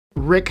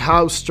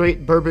Rickhouse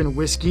straight bourbon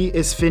whiskey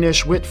is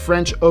finished with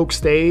French oak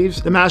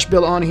staves. The mash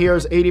bill on here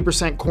is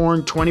 80%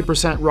 corn,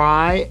 20%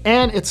 rye,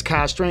 and its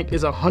cask strength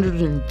is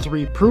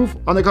 103 proof.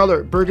 On the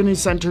color, burgundy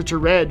center to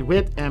red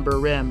with amber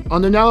rim.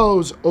 On the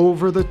nose,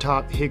 over the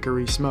top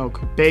hickory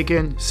smoke.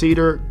 Bacon,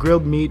 cedar,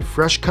 grilled meat,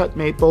 fresh cut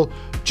maple,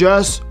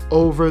 just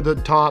over the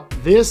top.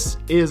 This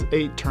is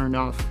a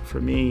turnoff for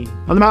me.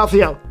 On the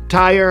mouthfeel,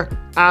 tire,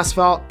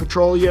 asphalt,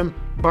 petroleum,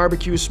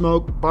 barbecue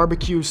smoke,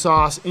 barbecue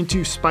sauce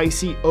into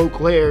spicy oak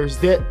layers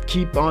that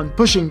keep on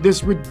pushing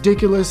this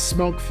ridiculous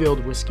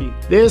smoke-filled whiskey.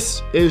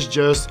 This is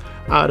just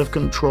out of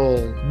control.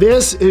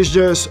 This is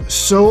just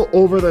so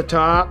over the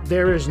top.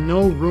 There is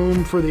no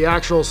room for the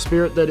actual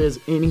spirit that is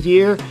in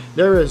here.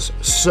 There is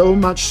so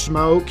much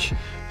smoke,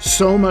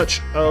 so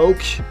much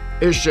oak.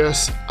 It's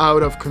just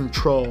out of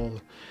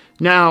control.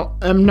 Now,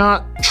 I'm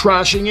not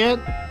trashing it.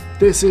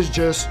 This is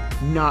just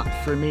not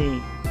for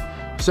me.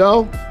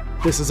 So,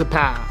 this is a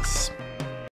pass.